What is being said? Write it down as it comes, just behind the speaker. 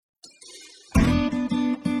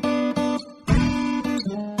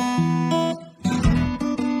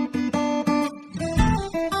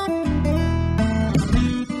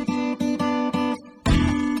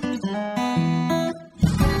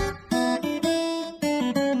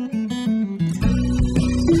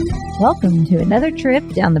Welcome to another trip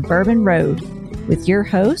down the Bourbon Road with your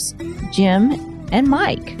hosts, Jim and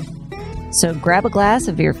Mike. So grab a glass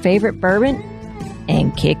of your favorite bourbon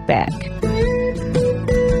and kick back.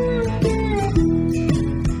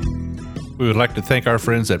 We would like to thank our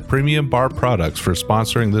friends at Premium Bar Products for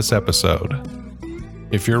sponsoring this episode.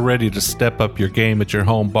 If you're ready to step up your game at your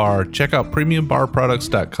home bar, check out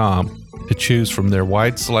PremiumBarProducts.com to choose from their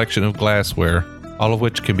wide selection of glassware, all of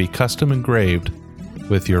which can be custom engraved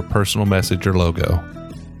with your personal message or logo.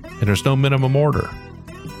 And there's no minimum order.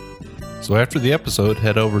 So after the episode,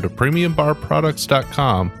 head over to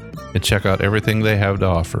PremiumBarProducts.com and check out everything they have to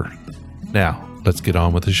offer. Now, let's get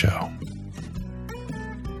on with the show.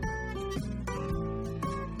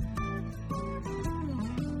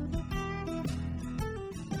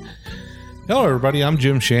 Hello, everybody. I'm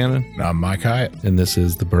Jim Shannon. I'm Mike Hyatt. And this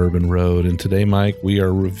is the Bourbon Road. And today, Mike, we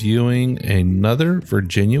are reviewing another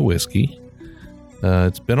Virginia whiskey.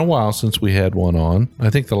 It's been a while since we had one on.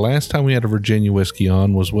 I think the last time we had a Virginia whiskey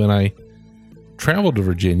on was when I traveled to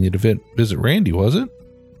Virginia to visit Randy, was it?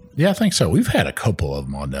 Yeah, I think so. We've had a couple of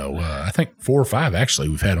them on, though. I think 4 or 5, actually,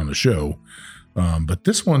 we've had on the show. But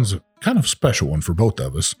this one's kind of a special one for both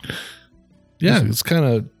of us. Yeah, it's kind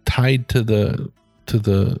of tied to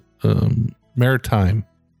the maritime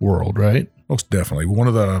world, right? Most definitely. One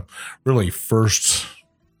of the really first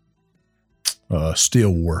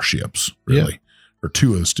steel warships, really. Yeah. Or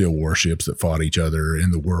 2 of the steel warships that fought each other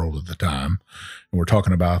in the world at the time. And we're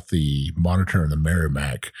talking about the Monitor and the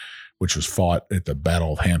Merrimack, which was fought at the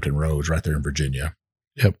Battle of Hampton Roads right there in Virginia.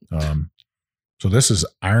 Yep. So this is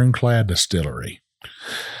Ironclad Distillery.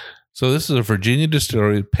 So this is a Virginia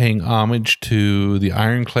distillery paying homage to the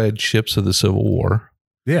ironclad ships of the Civil War.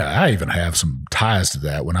 Yeah, I even have some ties to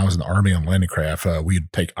that. When I was in the Army on landing craft,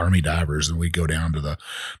 we'd take Army divers and we'd go down to the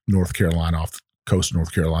North Carolina, off the coast of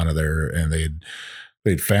North Carolina there, and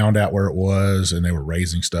they'd found out where it was, and they were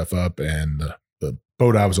raising stuff up, and the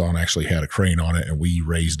boat I was on actually had a crane on it, and we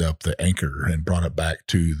raised up the anchor and brought it back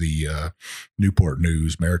to the Newport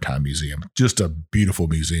News Maritime Museum. Just a beautiful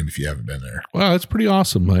museum if you haven't been there. Wow, that's pretty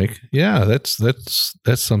awesome, Mike. Yeah, that's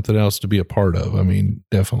something else to be a part of. I mean,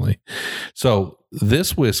 definitely. So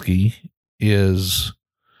this whiskey is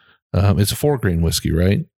it's a 4-grain whiskey,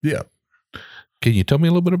 right? Yeah. Can you tell me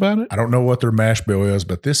a little bit about it? I don't know what their mash bill is,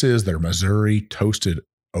 but this is their Missouri Toasted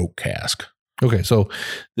Oak Cask. Okay, so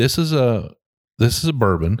this is a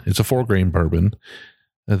bourbon. It's a 4-grain bourbon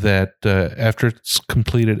that after it's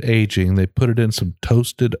completed aging, they put it in some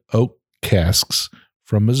toasted oak casks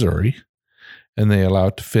from Missouri, and they allow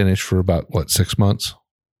it to finish for about, 6 months?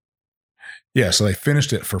 Yeah, so they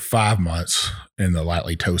finished it for 5 months in the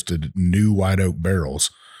lightly toasted new white oak barrels.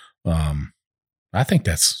 I think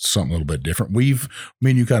that's something a little bit different. Me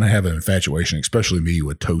and you kind of have an infatuation, especially me,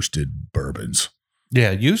 with toasted bourbons.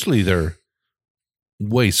 Yeah, usually they're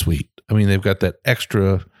way sweet. I mean, they've got that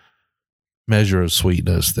extra measure of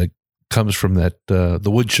sweetness that comes from that the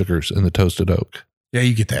wood sugars in the toasted oak. Yeah,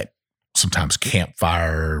 you get that sometimes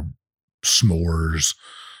campfire, s'mores,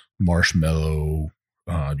 marshmallow.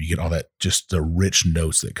 You get all that, just the rich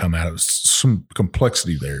notes that come out of some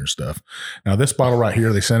complexity there and stuff. Now, this bottle right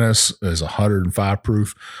here, they sent us is 105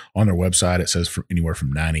 proof. On their website, it says anywhere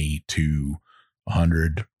from 90 to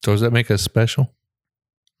 100. So does that make us special?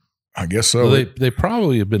 I guess so. Well, they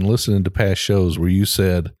probably have been listening to past shows where you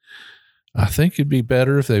said, I think it'd be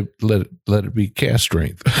better if they let it be cask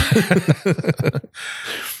strength.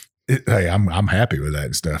 Hey, I'm happy with that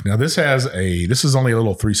and stuff. Now, this is only a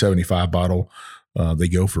little 375 bottle. They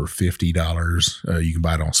go for $50. You can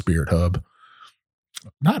buy it on Spirit Hub.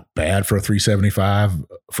 Not bad for a 375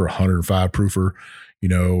 for 105 proofer. You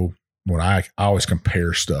know, when I always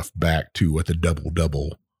compare stuff back to what the double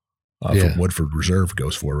from Woodford Reserve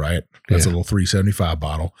goes for, right? That's a little 375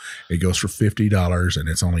 bottle. It goes for $50 and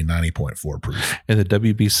it's only 90.4 proof. And the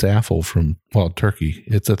WB Saffel from Wild Turkey,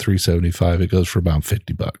 it's a 375. It goes for about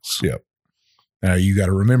 $50. Yep. Now you got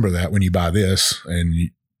to remember that when you buy this and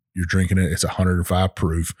you're drinking it, it's 105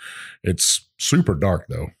 proof. It's super dark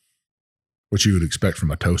though, which you would expect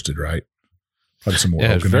from a toasted, right? Probably some more.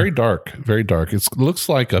 Yeah, it's very dark, very dark. It looks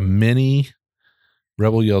like a mini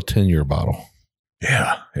Rebel Yell 10-year bottle.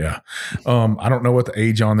 Yeah, yeah. I don't know what the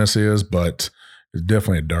age on this is, but it's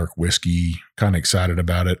definitely a dark whiskey. Kind of excited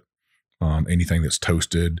about it. Anything that's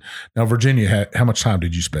toasted. Now, Virginia, how much time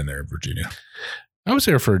did you spend there in Virginia? I was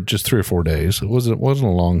there for just 3 or 4 days. It wasn't a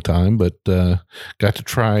long time, but got to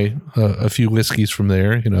try a few whiskeys from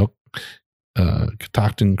there. You know,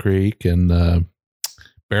 Catoctin Creek and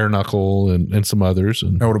Bare Knuckle and some others.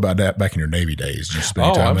 And now, what about that back in your Navy days? Did you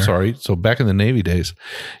spend time there? Sorry. So back in the Navy days,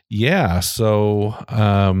 yeah. So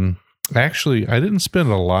Actually, I didn't spend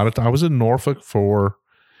a lot of time. I was in Norfolk for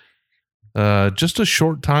just a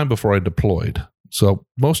short time before I deployed. So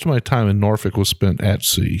most of my time in Norfolk was spent at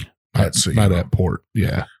sea. Not at port.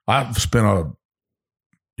 Yeah. I've spent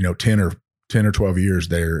 10 or 12 years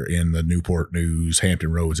there in the Newport News,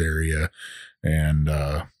 Hampton Roads area. And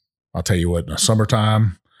I'll tell you what, in the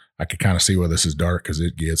summertime, I could kind of see why this is dark because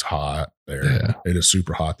it gets hot there. Yeah. It is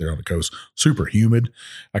super hot there on the coast, super humid.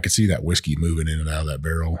 I could see that whiskey moving in and out of that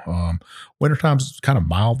barrel. Wintertime's kind of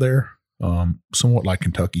mild there, somewhat like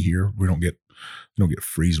Kentucky here. We don't get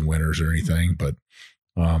freezing winters or anything, but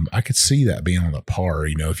I could see that being on the par.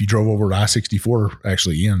 If you drove over to I-64,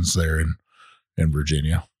 actually ends there in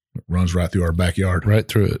Virginia. It runs right through our backyard. Right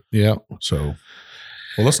through it. Yeah. So,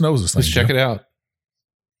 well, let's nose this thing. Let's check it out.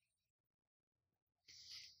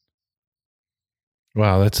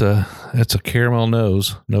 Wow, that's a caramel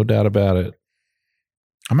nose, no doubt about it.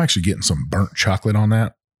 I'm actually getting some burnt chocolate on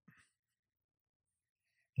that.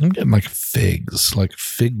 I'm getting like figs, like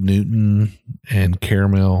fig Newton and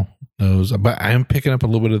caramel nose. But I am picking up a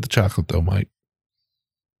little bit of the chocolate though, Mike.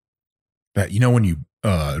 That when you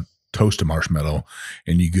toast a marshmallow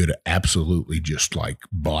and you get it absolutely just like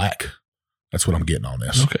black, that's what I'm getting on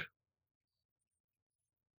this. Okay.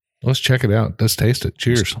 Let's check it out. Let's taste it.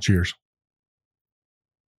 Cheers. Cheers.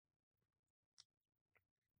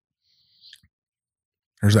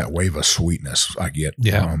 There's that wave of sweetness I get.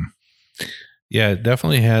 Yeah. Yeah, it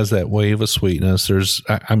definitely has that wave of sweetness.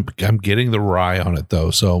 I'm getting the rye on it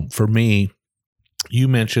though. So for me, you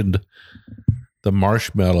mentioned the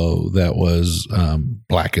marshmallow that was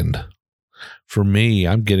blackened. For me,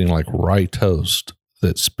 I'm getting like rye toast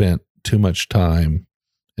that spent too much time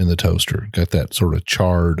in the toaster. Got that sort of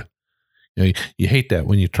charred. You hate that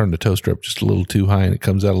when you turn the toaster up just a little too high and it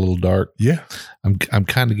comes out a little dark. Yeah. I'm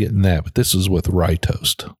kind of getting that, but this is with rye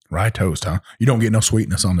toast. Rye toast, huh? You don't get no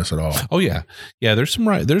sweetness on this at all. Oh yeah. Yeah, there's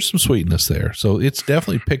some sweetness there. So it's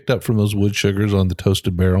definitely picked up from those wood sugars on the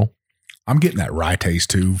toasted barrel. I'm getting that rye taste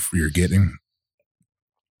too. You're getting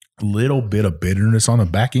a little bit of bitterness on the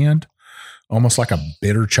back end, almost like a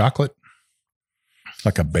bitter chocolate,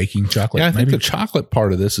 like a baking chocolate. Yeah, I think the chocolate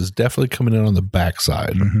part of this is definitely coming in on the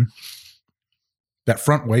backside. Mm-hmm. That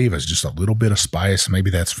front wave is just a little bit of spice.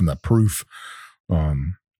 Maybe that's from the proof.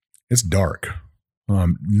 It's dark.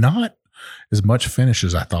 Not as much finish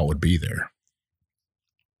as I thought would be there.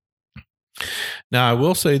 Now, I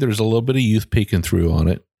will say there's a little bit of youth peeking through on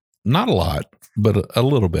it. Not a lot, but a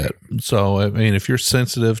little bit. So, I mean, if you're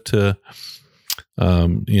sensitive to, a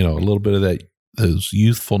little bit of those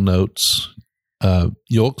youthful notes,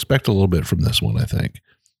 you'll expect a little bit from this one, I think.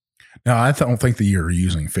 Now, I don't think that you're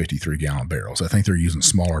using 53-gallon barrels. I think they're using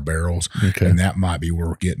smaller barrels, okay. And that might be where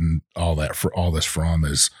we're getting all this from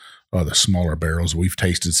is the smaller barrels. We've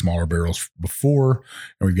tasted smaller barrels before,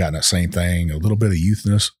 and we've gotten that same thing, a little bit of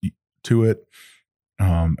youthness to it.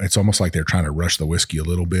 It's almost like they're trying to rush the whiskey a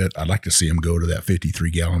little bit. I'd like to see them go to that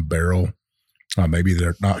 53-gallon barrel. Maybe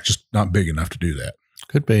they're not big enough to do that.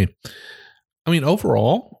 Could be. I mean,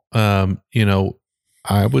 overall,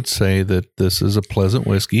 I would say that this is a pleasant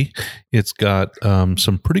whiskey. It's got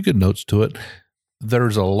some pretty good notes to it.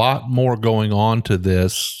 There's a lot more going on to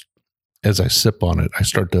this as I sip on it. I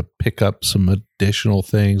start to pick up some additional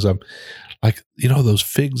things. I'm like, those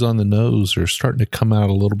figs on the nose are starting to come out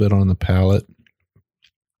a little bit on the palate.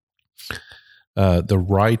 The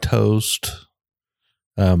rye toast.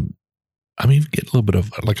 I'm even getting a little bit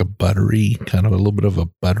of like a little bit of a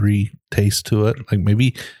buttery taste to it. Like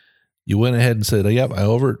maybe you went ahead and said, yep, I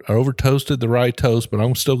over toasted the rye toast, but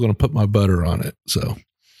I'm still going to put my butter on it. So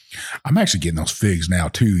I'm actually getting those figs now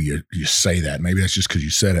too. You say that, maybe that's just because you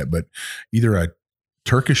said it, but either a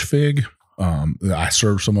Turkish fig. I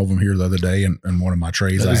served some of them here the other day in one of my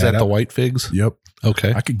trays. Is that the white figs? Yep.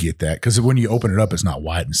 Okay. I could get that because when you open it up, it's not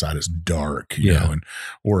white inside; it's dark. You know,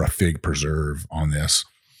 or a fig preserve on this.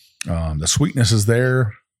 The sweetness is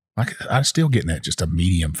there. I'm still getting that just a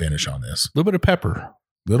medium finish on this. A little bit of pepper.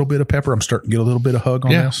 Little bit of pepper. I'm starting to get a little bit of hug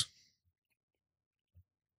on this.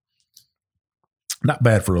 Not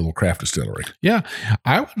bad for a little craft distillery. Yeah.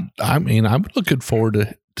 I'm looking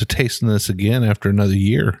forward to tasting this again after another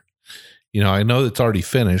year. I know it's already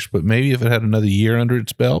finished, but maybe if it had another year under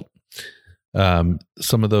its belt,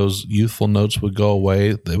 some of those youthful notes would go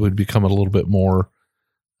away. They would become a little bit more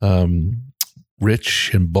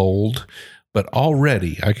rich and bold. But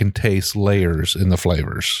already I can taste layers in the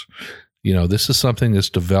flavors. This is something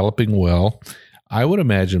that's developing well. I would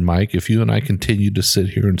imagine, Mike, if you and I continue to sit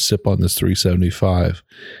here and sip on this 375,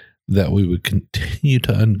 that we would continue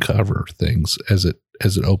to uncover things as it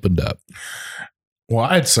opened up. Well,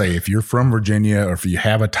 I'd say if you're from Virginia or if you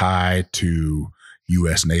have a tie to,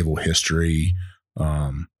 U.S. naval history,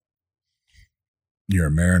 you're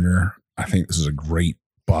a mariner, I think this is a great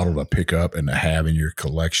bottle to pick up and to have in your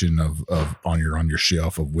collection of on your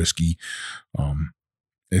shelf of whiskey.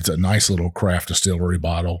 It's a nice little craft distillery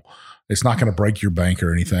bottle. It's not going to break your bank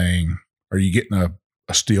or anything. Are you getting a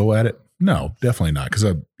steal at it? No, definitely not. Because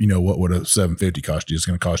what would a $750 cost you? It's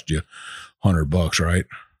going to cost you $100, right?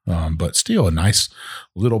 But still a nice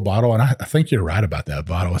little bottle. And I think you're right about that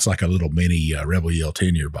bottle. It's like a little mini Rebel Yell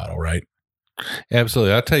 10-year bottle, right?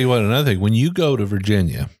 Absolutely. I'll tell you what, another thing, when you go to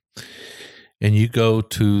Virginia and you go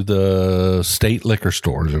to the state liquor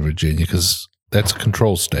stores of Virginia, because that's a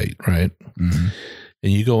control state, right? Mm-hmm.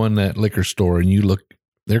 And you go in that liquor store and you look,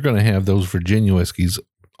 they're going to have those Virginia whiskeys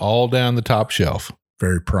all down the top shelf.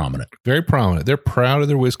 Very prominent. Very prominent. They're proud of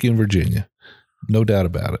their whiskey in Virginia. No doubt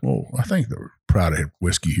about it. Well, I think they're proud of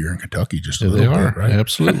whiskey here in Kentucky just a Yeah, little they are, bit, right?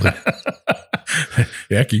 Absolutely.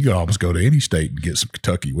 Heck, you could almost go to any state and get some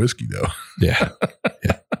Kentucky whiskey, though. Yeah.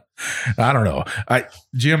 I don't know.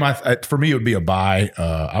 Jim, for me, it would be a buy.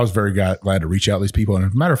 I was very glad to reach out to these people. And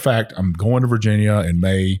as a matter of fact, I'm going to Virginia in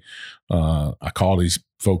May. I called these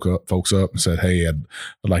folks up and said, hey, I'd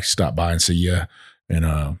like to stop by and see you. And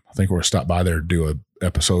I think we're going to stop by there to do an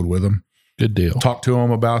episode with them. Good deal. Talk to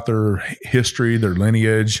them about their history, their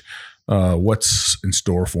lineage, what's in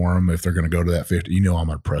store for them if they're going to go to that 50. I'm going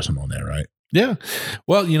to press them on that, right? Yeah.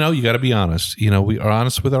 Well, you got to be honest. We are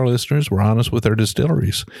honest with our listeners. We're honest with our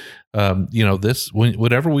distilleries.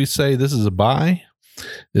 Whatever we say, this is a buy.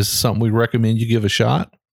 This is something we recommend you give a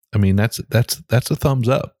shot. I mean, that's a thumbs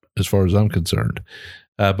up as far as I'm concerned.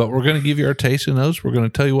 But we're going to give you our taste in those. We're going to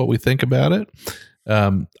tell you what we think about it.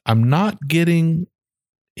 I'm not getting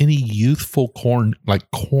any youthful corn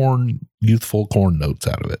notes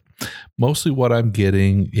out of it. Mostly what I'm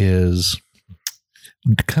getting is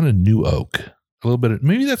kind of new oak. A little bit of,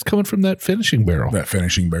 maybe that's coming from that finishing barrel.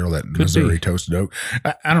 That Missouri toasted oak.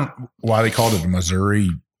 I don't know why they called it the Missouri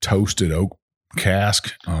toasted oak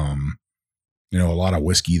cask. A lot of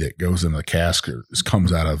whiskey that goes in the cask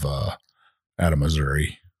comes out of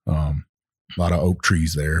Missouri. A lot of oak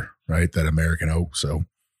trees there, right? That American oak. So,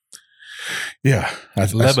 yeah.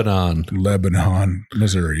 Lebanon,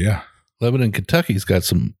 Missouri. Yeah. Lebanon, Kentucky's got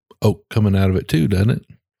some oak coming out of it too, doesn't it?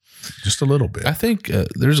 Just a little bit. I think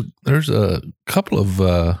there's a couple of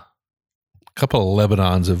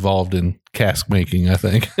Lebanons involved in cask making, I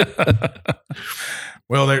think.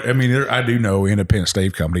 Well, I do know Independent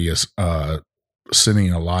Stave Company is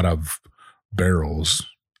sending a lot of barrels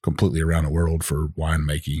completely around the world for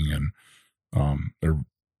winemaking, and they're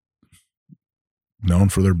known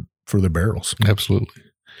for their barrels. Absolutely.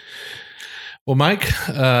 Well, Mike,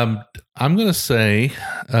 I'm going to say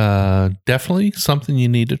definitely something you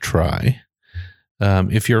need to try.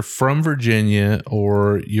 If you're from Virginia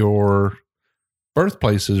or your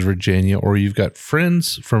birthplace is Virginia or you've got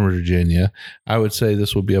friends from Virginia, I would say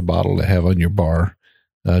this would be a bottle to have on your bar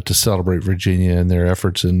to celebrate Virginia and their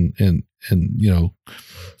efforts in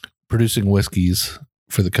producing whiskeys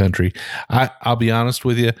for the country. I'll be honest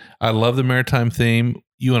with you. I love the maritime theme.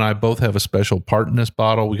 You and I both have a special part in this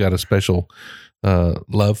bottle. We got a special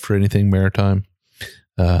love for anything maritime.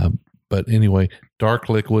 But anyway, dark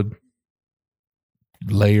liquid,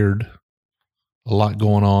 layered, a lot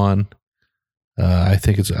going on. I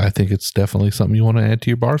think it's definitely something you want to add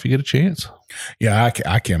to your bar if you get a chance. Yeah,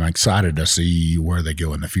 I'm excited to see where they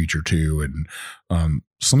go in the future too. And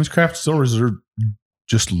some of these craft distilleries are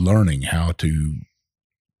just learning how to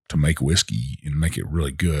make whiskey and make it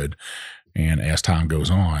really good. And as time goes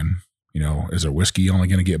on, is their whiskey only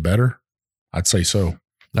going to get better? I'd say so.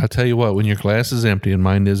 I'll tell you what, when your glass is empty, and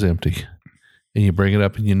mine is empty, and you bring it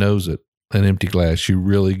up and you nose it, an empty glass, you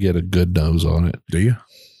really get a good nose on it. Do you?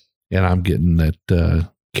 And I'm getting that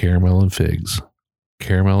caramel and figs.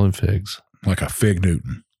 Like a Fig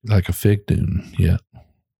Newton. Yeah.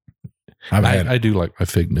 I do like my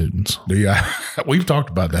Fig Newtons. Do you? We've talked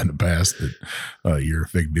about that in the past, that you're a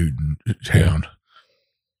Fig Newton hound. Yeah.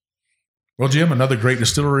 Well, Jim, another great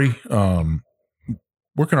distillery.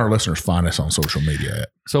 Where can our listeners find us on social media at?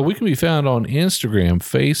 So we can be found on Instagram,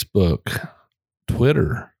 Facebook,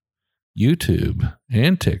 Twitter, YouTube,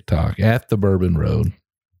 and TikTok at The Bourbon Road.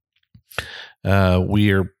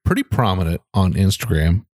 We are pretty prominent on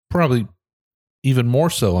Instagram, probably even more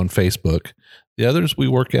so on Facebook. The others we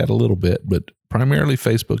work at a little bit, but primarily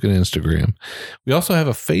Facebook and Instagram. We also have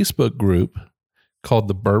a Facebook group called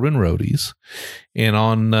the Bourbon Roadies. And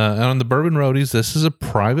on the Bourbon Roadies, this is a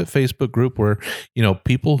private Facebook group where,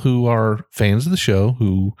 people who are fans of the show,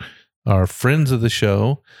 who are friends of the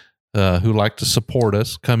show, who like to support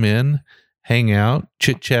us, come in, hang out,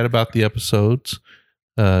 chit chat about the episodes,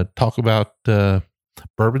 talk about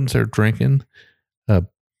bourbons they're drinking,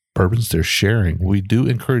 bourbons they're sharing. We do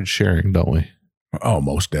encourage sharing, don't we? Oh,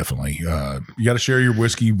 most definitely. You got to share your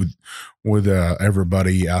whiskey with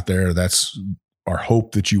everybody out there. That's our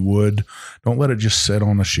hope that you would. Don't let it just sit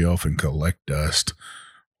on the shelf and collect dust.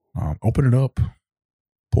 Open it up.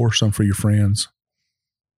 Pour some for your friends.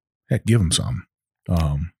 Heck, give them some.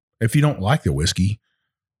 If you don't like the whiskey,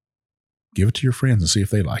 give it to your friends and see if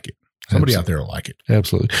they like it. Somebody out there will like it.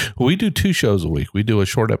 Absolutely. Well, we do 2 shows a week. We do a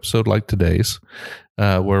short episode like today's,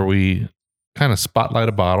 where we kind of spotlight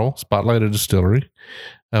a bottle, spotlight a distillery.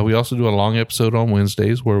 We also do a long episode on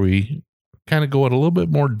Wednesdays where we kind of go at a little bit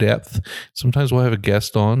more depth. Sometimes we'll have a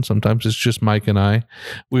guest on. Sometimes it's just Mike and I.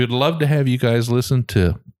 We would love to have you guys listen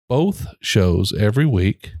to both shows every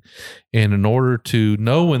week. And in order to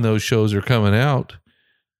know when those shows are coming out,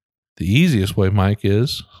 the easiest way, Mike,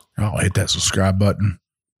 is... hit that subscribe button.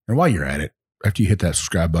 And while you're at it, after you hit that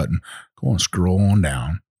subscribe button, go and scroll on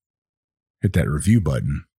down. Hit that review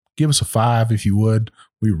button. Give us a 5 if you would.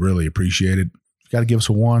 We really appreciate it. If you got to give us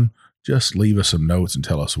a 1, just leave us some notes and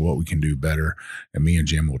tell us what we can do better. And me and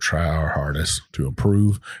Jim will try our hardest to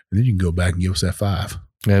improve. And then you can go back and give us that 5.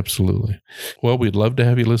 Absolutely. Well, we'd love to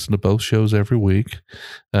have you listen to both shows every week.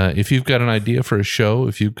 If you've got an idea for a show,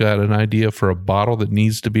 if you've got an idea for a bottle that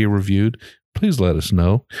needs to be reviewed, please let us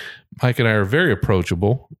know. Mike and I are very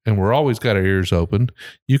approachable, and we're always got our ears open.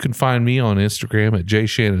 You can find me on Instagram at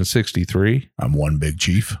jshannon63. I'm One Big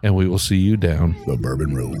Chief. And we will see you down the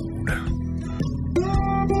Bourbon Road.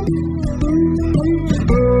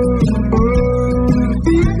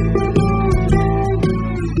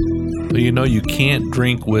 Well, you can't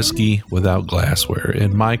drink whiskey without glassware,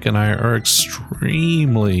 and Mike and I are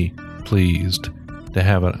extremely pleased to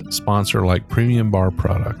have a sponsor like Premium Bar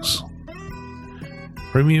Products.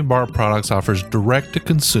 Premium Bar Products offers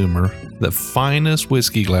direct-to-consumer the finest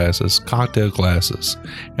whiskey glasses, cocktail glasses,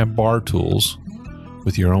 and bar tools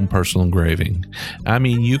with your own personal engraving. I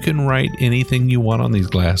mean, you can write anything you want on these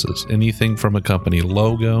glasses, anything from a company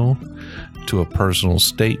logo to a personal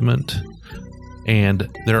statement, and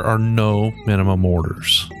there are no minimum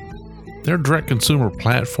orders. Their direct-consumer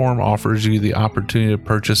platform offers you the opportunity to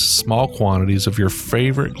purchase small quantities of your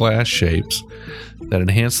favorite glass shapes that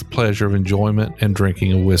enhance the pleasure of enjoyment and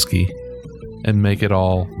drinking of whiskey and make it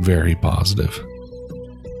all very positive.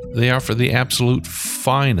 They offer the absolute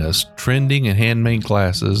finest trending and handmade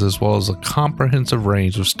glasses as well as a comprehensive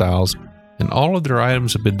range of styles, and all of their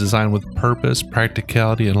items have been designed with purpose,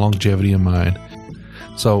 practicality, and longevity in mind.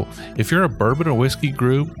 So if you're a bourbon or whiskey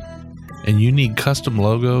group and you need custom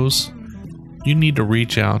logos, you need to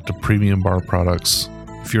reach out to Premium Bar Products.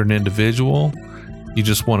 If you're an individual, you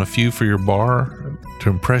just want a few for your bar, to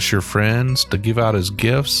impress your friends, to give out as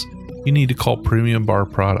gifts, you need to call Premium Bar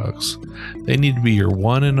Products. They need to be your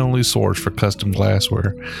one and only source for custom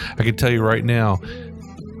glassware. I can tell you right now,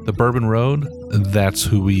 the Bourbon Road, that's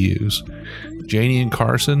who we use. Janie and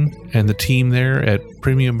Carson and the team there at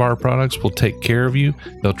Premium Bar Products will take care of you.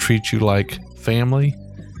 They'll treat you like family,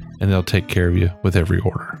 and they'll take care of you with every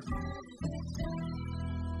order.